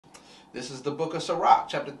This is the book of Sirach,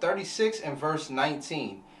 chapter 36 and verse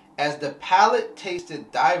 19. As the palate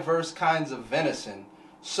tasted diverse kinds of venison,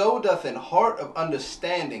 so doth an heart of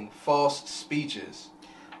understanding false speeches.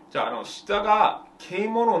 じゃあ、舌が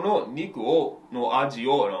獣の肉の味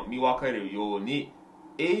を見分けるように、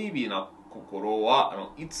鋭利な心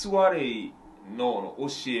は偽りの教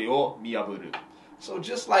えを見破る。So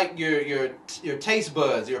just like your taste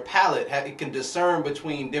buds, your palate, it can discern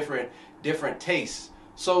between different tastes.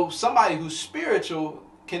 So somebody who's spiritual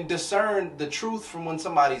can discern the truth from when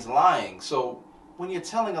somebody's lying. So when you're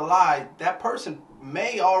telling a lie, that person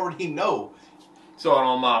may already know. そう、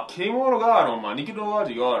獣が、肉の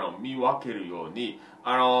味を見分けるように、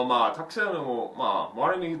たくさんの、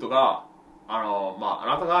周りの人が、あ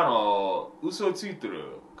なたが嘘をついて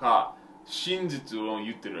るか、真実を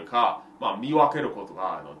言ってるか、見分けること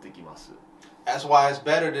ができます。That's why it's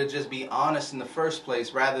better to just be honest in the first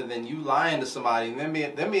place rather than you lying to somebody and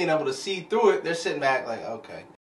them being able to see through it. They're sitting back like, okay.